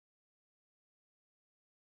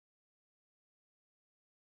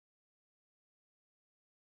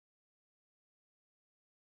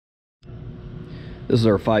This is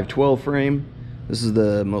our 512 frame. This is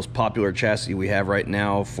the most popular chassis we have right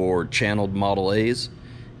now for channeled Model A's.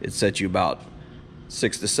 It sets you about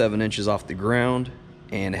 6 to 7 inches off the ground,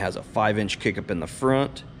 and it has a 5-inch kick up in the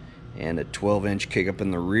front and a 12-inch kick up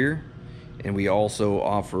in the rear. And we also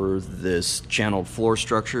offer this channeled floor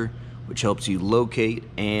structure, which helps you locate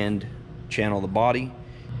and channel the body.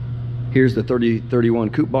 Here's the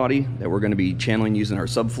 3031 coupe body that we're going to be channeling using our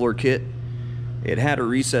subfloor kit. It had a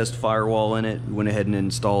recessed firewall in it. We went ahead and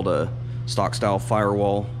installed a stock style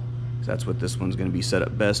firewall. That's what this one's going to be set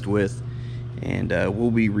up best with. And we'll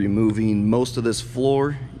be removing most of this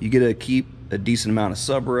floor. You get to keep a decent amount of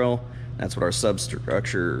sub rail. That's what our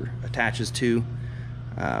substructure attaches to.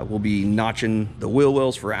 We'll be notching the wheel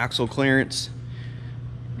wells for axle clearance,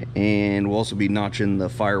 and we'll also be notching the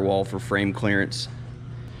firewall for frame clearance.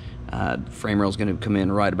 Frame rail is going to come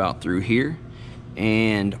in right about through here,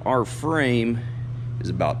 and our frame is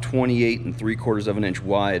about 28 3/4 of an inch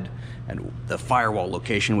wide at the firewall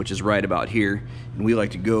location, which is right about here. And we like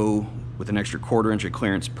to go with an extra 1/4 inch of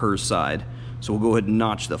clearance per side. So we'll go ahead and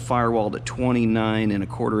notch the firewall to 29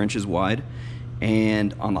 1/4 inches wide.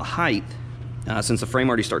 And on the height, since the frame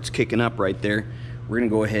already starts kicking up right there, we're going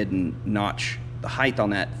to go ahead and notch the height on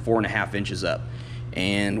that 4.5 inches up.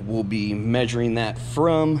 And we'll be measuring that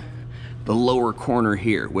from the lower corner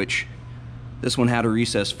here, which this one had a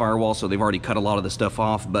recessed firewall, so they've already cut a lot of the stuff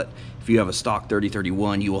off. But if you have a stock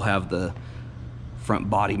 3031, you will have the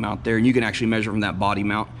front body mount there, and you can actually measure from that body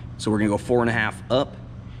mount. So we're going to go 4.5 up.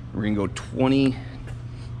 We're going to go 29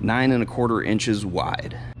 1/4 inches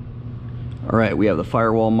wide. All right, we have the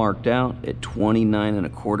firewall marked out at 29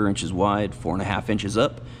 1/4 inches wide, 4.5 inches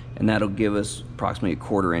up, and that'll give us approximately a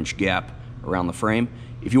 1/4 inch gap around the frame.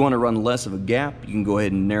 If you want to run less of a gap, you can go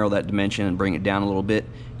ahead and narrow that dimension and bring it down a little bit,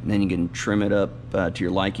 and then you can trim it up to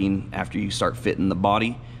your liking after you start fitting the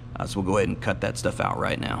body. So we'll go ahead and cut that stuff out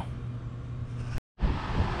right now.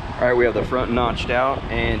 All right, we have the front notched out,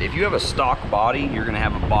 and if you have a stock body, you're going to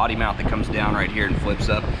have a body mount that comes down right here and flips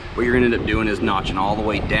up. What you're going to end up doing is notching all the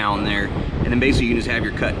way down there, and then basically you can just have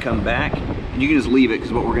your cut come back, and you can just leave it,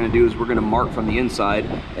 because what we're going to do is we're going to mark from the inside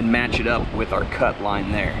and match it up with our cut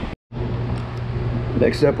line there.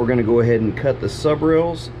 Next up, we're going to go ahead and cut the sub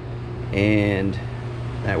rails, and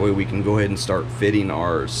that way we can go ahead and start fitting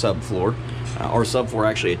our subfloor. Our subfloor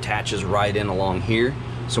actually attaches right in along here,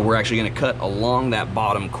 so we're actually going to cut along that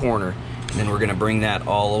bottom corner, and then we're going to bring that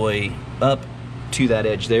all the way up to that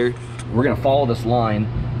edge there. We're going to follow this line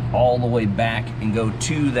all the way back and go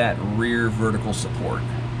to that rear vertical support.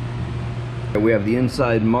 We have the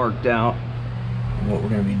inside marked out. What we're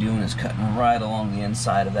going to be doing is cutting right along the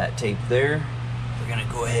inside of that tape there. We're going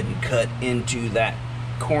to go ahead and cut into that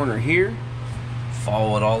corner here,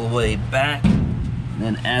 follow it all the way back, and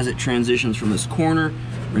then as it transitions from this corner,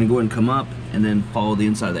 we're going to go ahead and come up and then follow the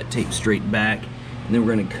inside of that tape straight back, and then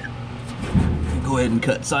we're going to go ahead and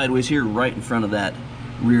cut sideways here right in front of that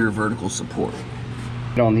rear vertical support.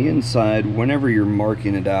 On the inside, whenever you're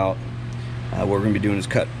marking it out, what we're going to be doing is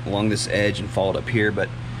cut along this edge and follow it up here. But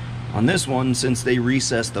on this one, since they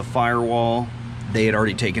recessed the firewall, they had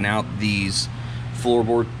already taken out these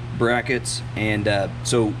floorboard brackets, and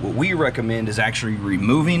so what we recommend is actually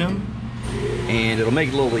removing them, and it'll make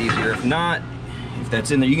it a little easier. If not, if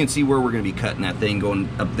that's in there, you can see where we're going to be cutting that thing going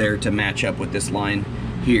up there to match up with this line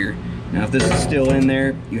here. Now if this is still in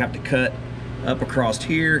there, you have to cut up across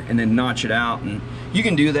here and then notch it out, and you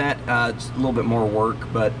can do that. It's a little bit more work,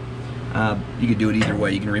 but you can do it either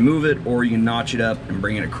way. You can remove it, or you can notch it up and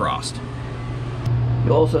bring it across.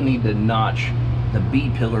 You also need to notch the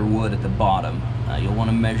B-pillar wood at the bottom. You'll want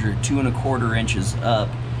to measure 2 1/4 inches up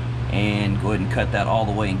and go ahead and cut that all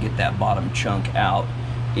the way and get that bottom chunk out.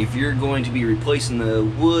 If you're going to be replacing the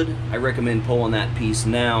wood, I recommend pulling that piece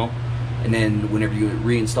now, and then whenever you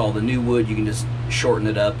reinstall the new wood, you can just shorten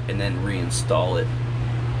it up and then reinstall it.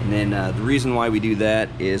 And then the reason why we do that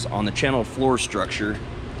is on the channel floor structure,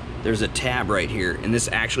 there's a tab right here, and this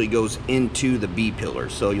actually goes into the B-pillar,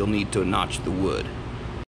 so you'll need to notch the wood.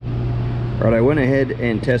 Alright, I went ahead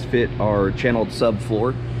and test fit our channeled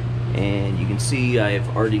subfloor, and you can see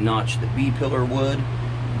I've already notched the B-pillar wood,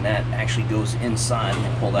 and that actually goes inside. I'm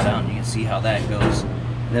going to pull that out and you can see how that goes.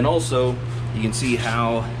 And then also you can see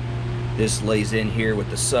how this lays in here with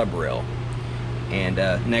the sub rail. And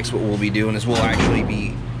next what we'll be doing is we'll actually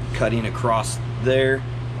be cutting across there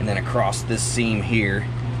and then across this seam here,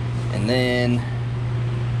 and then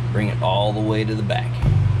bring it all the way to the back.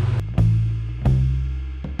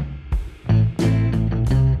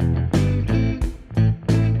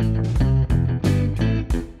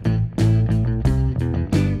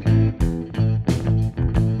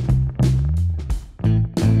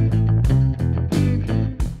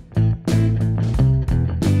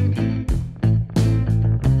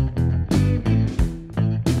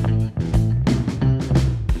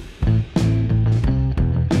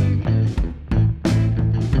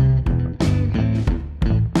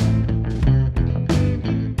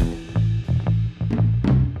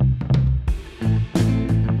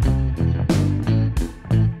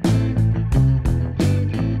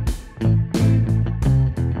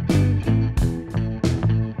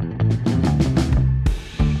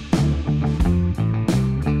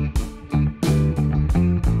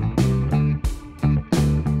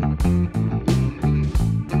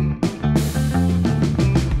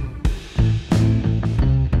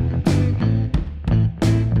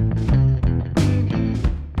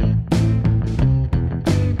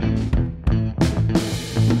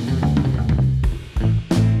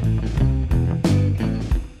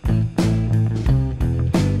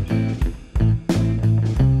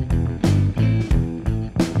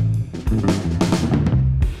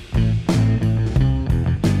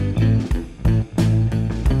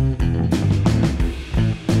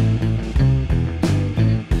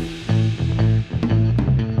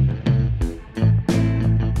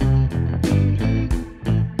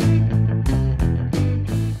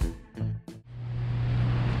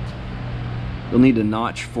 you'll need a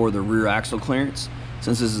notch for the rear axle clearance.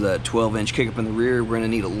 Since this is a 12-inch kick up in the rear, we're going to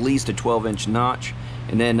need at least a 12-inch notch.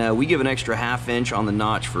 And then we give an extra ½ inch on the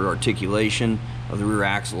notch for articulation of the rear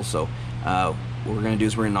axle. So what we're going to do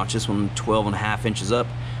is we're going to notch this one 12.5 inches up.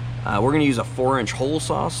 We're going to use a 4-inch hole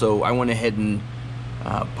saw, so I went ahead and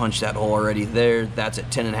punched that hole already there. That's at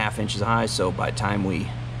 10.5 inches high, so by the time we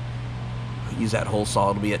use that hole saw,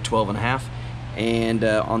 it'll be at 12.5. And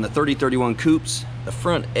on the 3031 coupes, the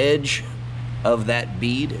front edge of that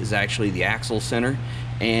bead is actually the axle center.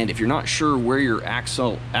 And if you're not sure where your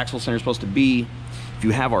axle center is supposed to be, if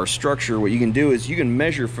you have our structure, what you can do is you can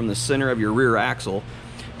measure from the center of your rear axle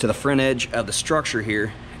to the front edge of the structure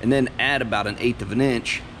here, and then add about 1/8 of an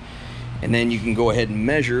inch. And then you can go ahead and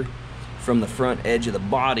measure from the front edge of the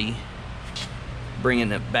body,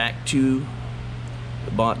 bringing it back to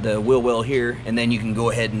the wheel well here, and then you can go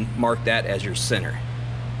ahead and mark that as your center.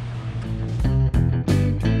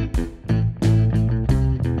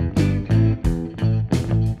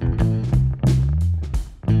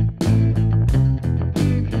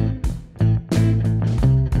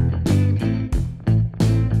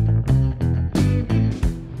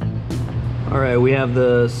 Alright, we have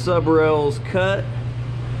the sub rails cut.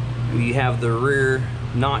 We have the rear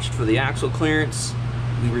notched for the axle clearance.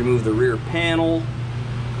 We remove the rear panel,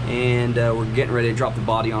 and we're getting ready to drop the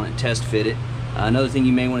body on it and test fit it. Another thing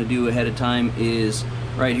you may want to do ahead of time is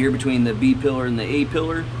right here between the B pillar and the A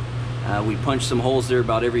pillar, we punch some holes there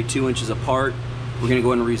about every 2 inches apart. We're going to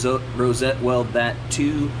go ahead and rosette weld that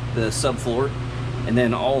to the subfloor, and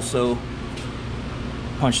then also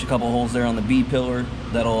punched a couple holes there on the B pillar.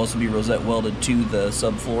 That'll also be rosette welded to the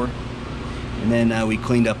subfloor. And then we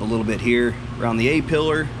cleaned up a little bit here around the A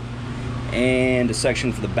pillar, and a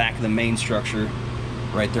section for the back of the main structure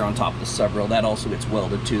right there on top of the sub rail. That also gets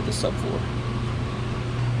welded to the subfloor.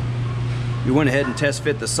 We went ahead and test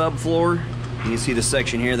fit the subfloor. You can see the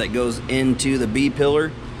section here that goes into the B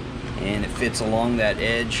pillar, and it fits along that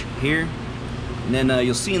edge here. And then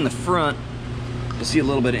you'll see in the front, you'll see a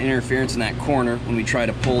little bit of interference in that corner when we try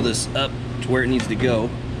to pull this up to where it needs to go.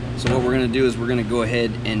 So what we're going to do is we're going to go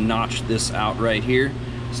ahead and notch this out right here,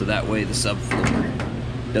 so that way the subfloor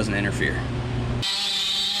doesn't interfere.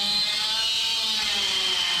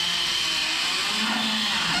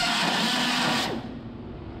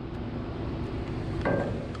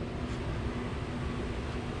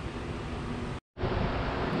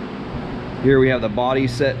 Here we have the body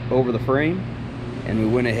set over the frame, and we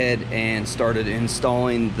went ahead and started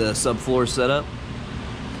installing the subfloor setup.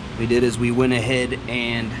 What we did is we went ahead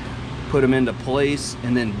and put them into place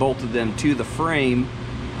and then bolted them to the frame,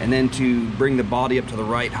 and then to bring the body up to the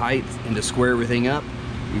right height and to square everything up,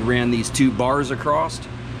 we ran these 2 bars across.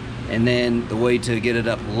 And then the way to get it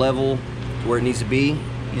up level to where it needs to be,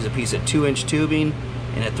 use a piece of 2-inch tubing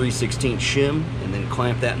and a 3/16 shim, and then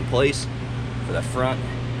clamp that in place for the front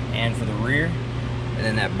and for the rear. And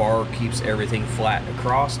then that bar keeps everything flat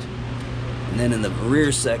across. And then in the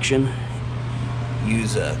rear section,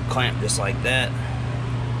 use a clamp just like that.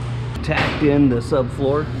 Tacked in the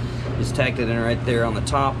subfloor, just tacked it in right there on the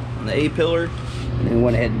top on the A pillar, and then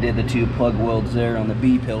went ahead and did the 2 plug welds there on the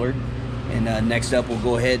B pillar. And next up, we'll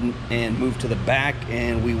go ahead and move to the back,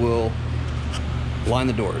 and we will line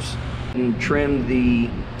the doors and trim the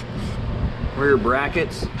rear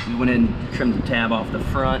brackets. We went ahead and trimmed the tab off the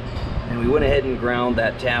front, and we went ahead and ground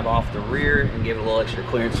that tab off the rear and gave it a little extra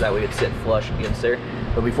clearance so that way it'd sit flush against there.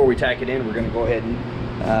 But before we tack it in, we're going to go ahead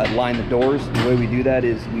and line the doors. The way we do that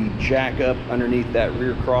is we jack up underneath that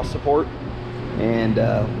rear cross support, and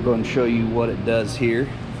we'll go ahead and show you what it does here.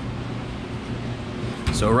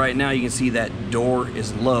 So right now you can see that door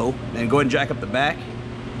is low, and go ahead and jack up the back.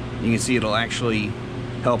 You can see it'll actually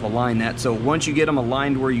help align that. So once you get them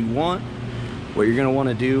aligned where you want, what you're going to want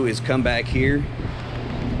to do is come back here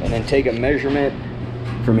and then take a measurement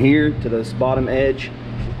from here to this bottom edge,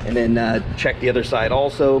 and then check the other side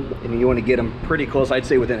also. And you want to get them pretty close, I'd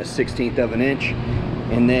say within a 1/16 of an inch.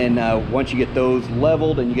 And then once you get those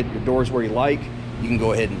leveled and you get your doors where you like, you can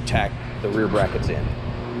go ahead and tack the rear brackets in.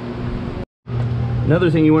 Another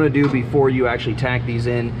thing you want to do before you actually tack these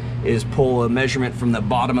in is pull a measurement from the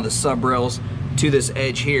bottom of the sub rails to this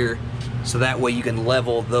edge here, so that way you can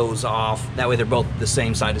level those off. That way they're both the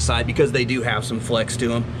same side to side, because they do have some flex to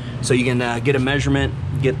them. So you can get a measurement,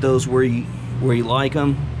 get those where you like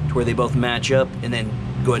them, to where they both match up, and then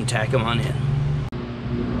go ahead and tack them on in.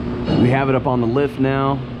 We have it up on the lift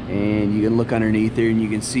now, and you can look underneath there and you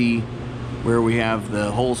can see where we have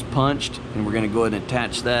the holes punched, and we're going to go ahead and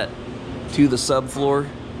attach that to the subfloor.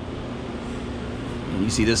 And you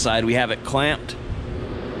see this side, we have it clamped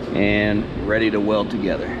and ready to weld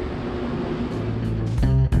together.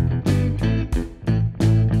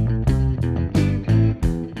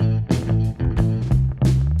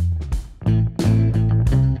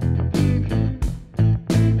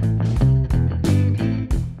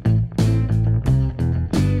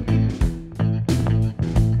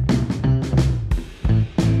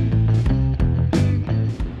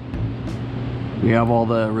 We have all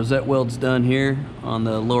the rosette welds done here on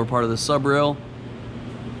the lower part of the sub rail.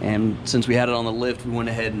 And since we had it on the lift, we went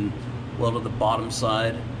ahead and welded the bottom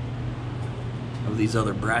side of these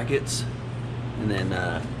other brackets. And then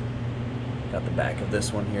got the back of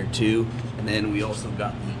this one here too. And then we also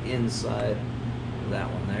got the inside of that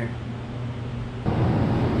one there.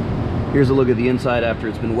 Here's a look at the inside after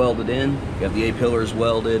it's been welded in. You have the A pillars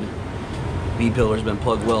welded, B pillar's been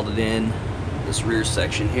plug welded in. This rear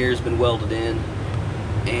section here has been welded in,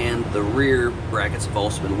 and the rear brackets have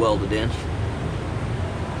also been welded in.